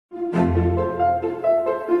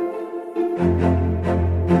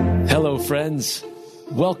Hello, friends.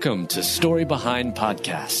 Welcome to Story Behind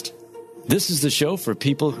Podcast. This is the show for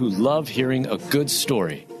people who love hearing a good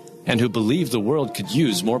story and who believe the world could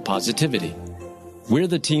use more positivity. We're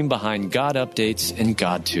the team behind God Updates and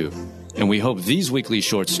God Too, and we hope these weekly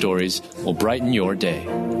short stories will brighten your day.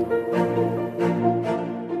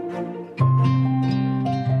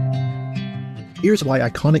 Here's why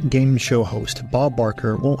iconic game show host Bob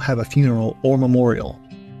Barker won't have a funeral or memorial.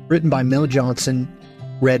 Written by Mel Johnson,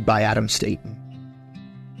 read by Adam Staten.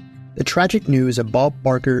 The tragic news of Bob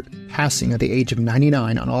Barker passing at the age of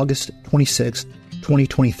 99 on August 26,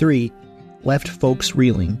 2023, left folks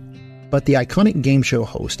reeling. But the iconic game show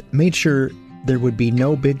host made sure there would be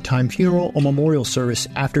no big-time funeral or memorial service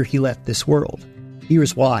after he left this world.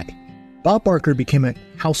 Here's why. Bob Barker became a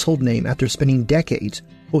household name after spending decades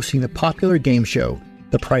hosting the popular game show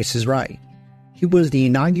The Price is Right. He was the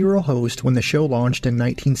inaugural host when the show launched in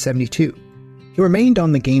 1972. He remained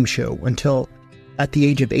on the game show until, at the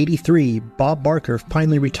age of 83, Bob Barker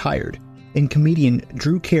finally retired, and comedian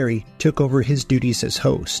Drew Carey took over his duties as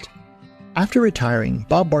host. After retiring,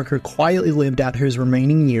 Bob Barker quietly lived out his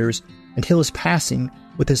remaining years until his passing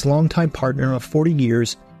with his longtime partner of 40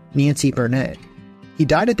 years, Nancy Burnett. He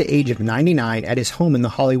died at the age of 99 at his home in the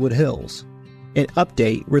Hollywood Hills. An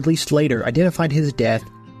update released later identified his death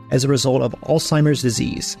as a result of Alzheimer's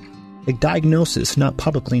disease, a diagnosis not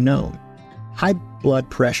publicly known. High blood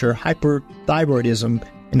pressure, hyperthyroidism,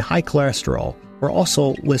 and high cholesterol were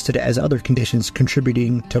also listed as other conditions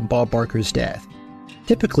contributing to Bob Barker's death.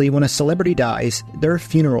 Typically, when a celebrity dies, their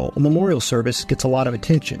funeral or memorial service gets a lot of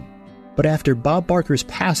attention. But after Bob Barker's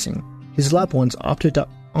passing, his loved ones opted to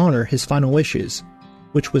honor his final wishes,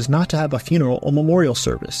 which was not to have a funeral or memorial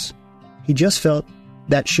service. He just felt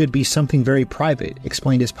that should be something very private,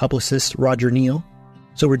 explained his publicist Roger Neal.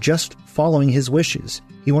 So we're just following his wishes.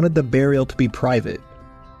 He wanted the burial to be private.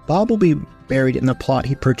 Bob will be buried in the plot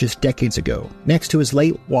he purchased decades ago, next to his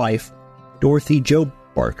late wife, Dorothy Jo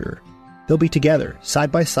Barker. They'll be together,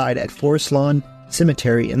 side by side at Forest Lawn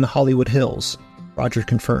Cemetery in the Hollywood Hills, Roger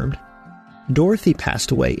confirmed. Dorothy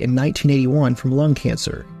passed away in 1981 from lung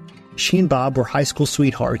cancer. She and Bob were high school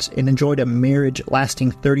sweethearts and enjoyed a marriage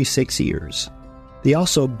lasting 36 years. They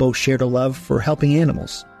also both shared a love for helping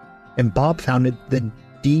animals, and Bob founded the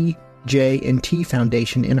DJ&T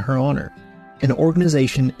Foundation in her honor, an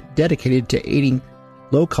organization dedicated to aiding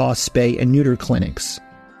low-cost spay and neuter clinics.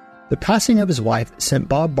 The passing of his wife sent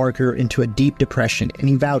Bob Barker into a deep depression, and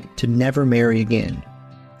he vowed to never marry again.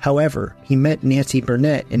 However, he met Nancy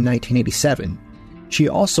Burnett in 1987. She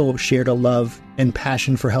also shared a love and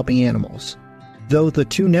passion for helping animals. Though the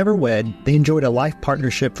two never wed, they enjoyed a life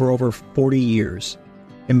partnership for over 40 years.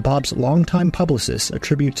 And Bob's longtime publicist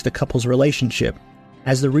attributes the couple's relationship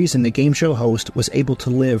as the reason the game show host was able to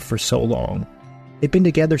live for so long. They've been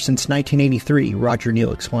together since 1983, Roger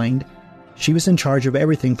Neal explained. She was in charge of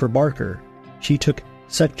everything for Barker. She took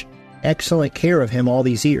such excellent care of him all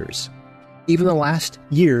these years. Even the last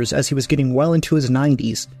years, as he was getting well into his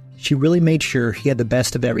 90s, she really made sure he had the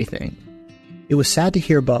best of everything. It was sad to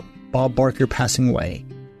hear about Bob Barker passing away.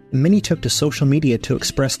 Many took to social media to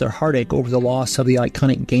express their heartache over the loss of the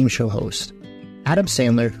iconic game show host. Adam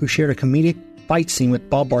Sandler, who shared a comedic fight scene with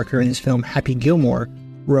Bob Barker in his film Happy Gilmore,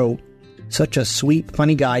 wrote, "Such a sweet,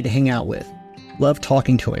 funny guy to hang out with. Loved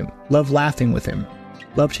talking to him. Loved laughing with him.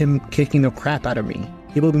 Loved him kicking the crap out of me.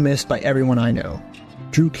 He will be missed by everyone I know."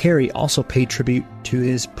 Drew Carey also paid tribute to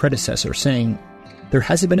his predecessor, saying, "There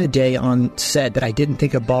hasn't been a day on set that I didn't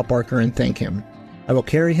think of Bob Barker and thank him. I will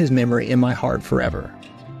carry his memory in my heart forever."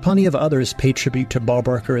 Plenty of others paid tribute to Bob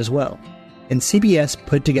Barker as well, and CBS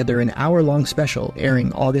put together an hour-long special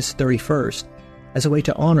airing August 31st as a way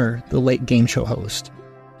to honor the late game show host.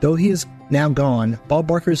 Though he is now gone, Bob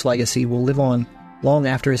Barker's legacy will live on long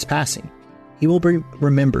after his passing. He will be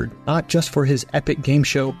remembered not just for his epic game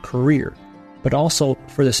show career, but also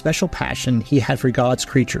for the special passion he had for God's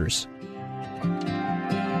creatures.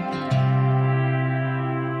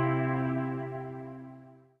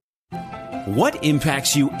 What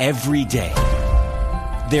impacts you every day?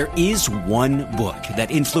 There is one book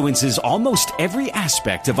that influences almost every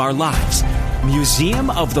aspect of our lives. Museum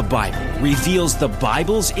of the Bible reveals the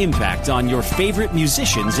Bible's impact on your favorite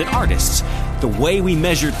musicians and artists, the way we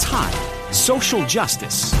measure time, social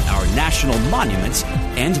justice, our national monuments,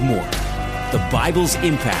 and more. The Bible's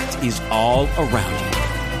impact is all around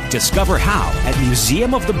you. Discover how at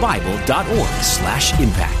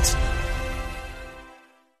museumofthebible.org/impact.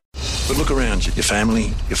 But look around you. Your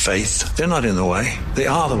family, your faith, they're not in the way. They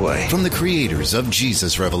are the way. From the creators of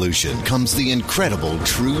Jesus Revolution comes the incredible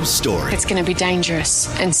true story. It's going to be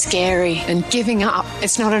dangerous and scary, and giving up,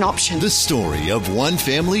 it's not an option. The story of one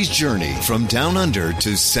family's journey from down under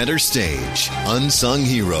to center stage. Unsung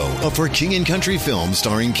Hero, a For King and Country film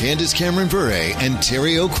starring Candace Cameron Bure and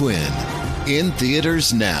Terry O'Quinn. In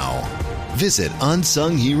theaters now. Visit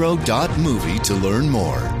unsunghero.movie to learn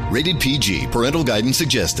more. Rated PG. Parental guidance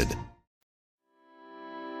suggested.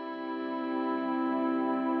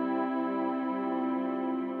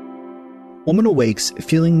 Woman awakes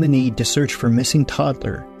feeling the need to search for missing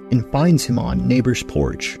toddler and finds him on neighbor's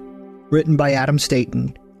porch. Written by Adam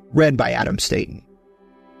Staten, read by Adam Staten.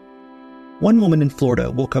 One woman in Florida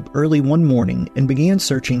woke up early one morning and began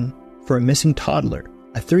searching for a missing toddler,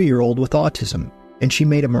 a 3-year-old with autism, and she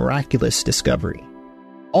made a miraculous discovery.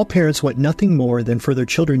 All parents want nothing more than for their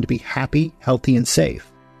children to be happy, healthy, and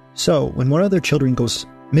safe. So, when one of their children goes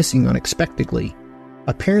missing unexpectedly,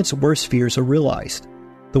 a parent's worst fears are realized.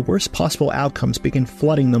 The worst possible outcomes begin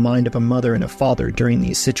flooding the mind of a mother and a father during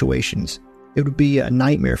these situations. It would be a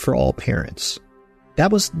nightmare for all parents.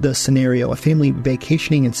 That was the scenario a family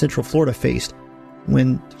vacationing in Central Florida faced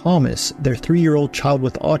when Thomas, their 3-year-old child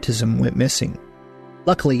with autism, went missing.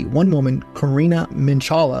 Luckily, one woman, Karina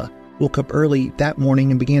Minchala, woke up early that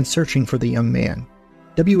morning and began searching for the young man.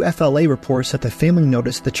 WFLA reports that the family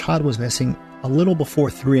noticed the child was missing a little before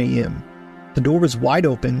 3 a.m. The door was wide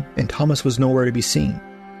open and Thomas was nowhere to be seen.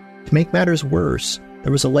 To make matters worse,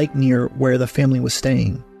 there was a lake near where the family was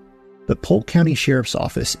staying. The Polk County Sheriff's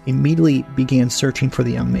Office immediately began searching for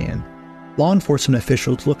the young man. Law enforcement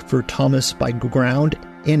officials looked for Thomas by ground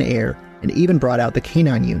and air and even brought out the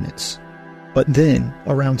canine units. But then,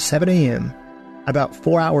 around 7 a.m., about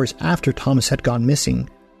 4 hours after Thomas had gone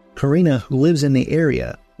missing, Karina, who lives in the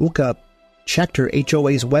area, woke up, checked her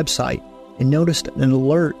HOA's website, and noticed an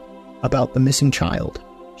alert about the missing child.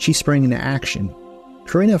 She sprang into action.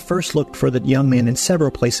 Karina first looked for the young man in several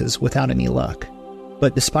places without any luck.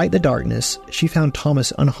 But despite the darkness, she found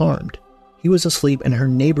Thomas unharmed. He was asleep in her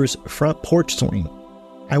neighbor's front porch swing.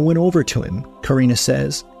 I went over to him, Karina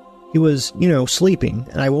says. He was, sleeping,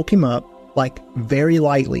 and I woke him up, very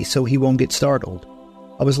lightly so he won't get startled.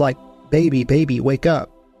 I was like, baby, wake up.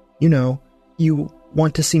 You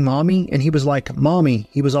want to see mommy? And he was like, mommy.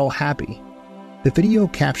 He was all happy. The video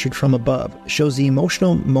captured from above shows the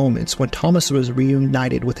emotional moments when Thomas was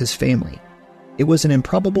reunited with his family. It was an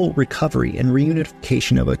improbable recovery and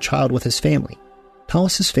reunification of a child with his family.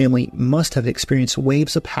 Thomas's family must have experienced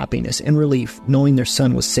waves of happiness and relief knowing their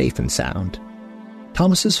son was safe and sound.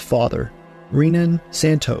 Thomas's father, Renan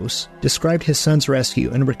Santos, described his son's rescue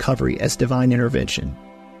and recovery as divine intervention.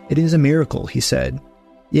 It is a miracle, he said.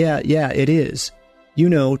 Yeah, it is.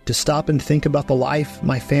 To stop and think about the life,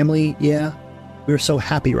 my family, we're so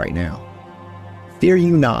happy right now. Fear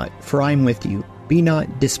you not, for I am with you. Be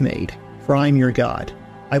not dismayed, for I am your God.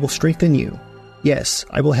 I will strengthen you. Yes,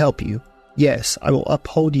 I will help you. Yes, I will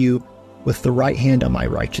uphold you with the right hand of my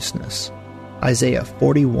righteousness. Isaiah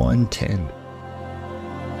 41:10.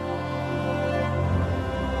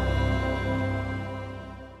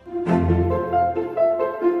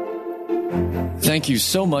 Thank you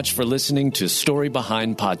so much for listening to Story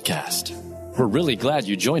Behind Podcast. We're really glad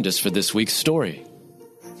you joined us for this week's story.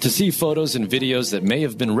 To see photos and videos that may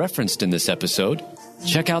have been referenced in this episode,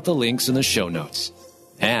 check out the links in the show notes.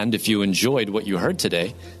 And if you enjoyed what you heard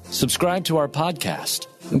today, subscribe to our podcast,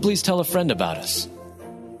 and please tell a friend about us.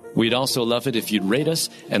 We'd also love it if you'd rate us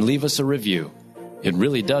and leave us a review. It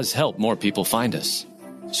really does help more people find us.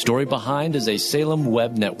 Story Behind is a Salem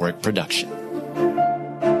Web Network production.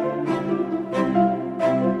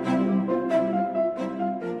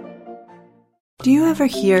 Do you ever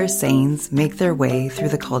hear sayings make their way through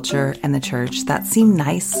the culture and the church that seem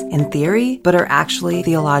nice in theory, but are actually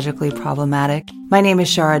theologically problematic? My name is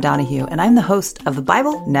Shara Donahue, and I'm the host of The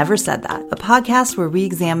Bible Never Said That, a podcast where we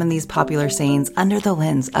examine these popular sayings under the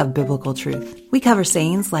lens of biblical truth. We cover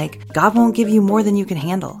sayings like, God won't give you more than you can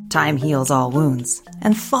handle, time heals all wounds,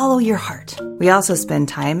 and follow your heart. We also spend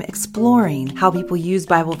time exploring how people use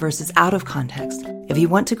Bible verses out of context. If you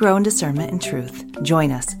want to grow in discernment and truth,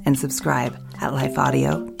 join us and subscribe at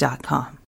lifeaudio.com.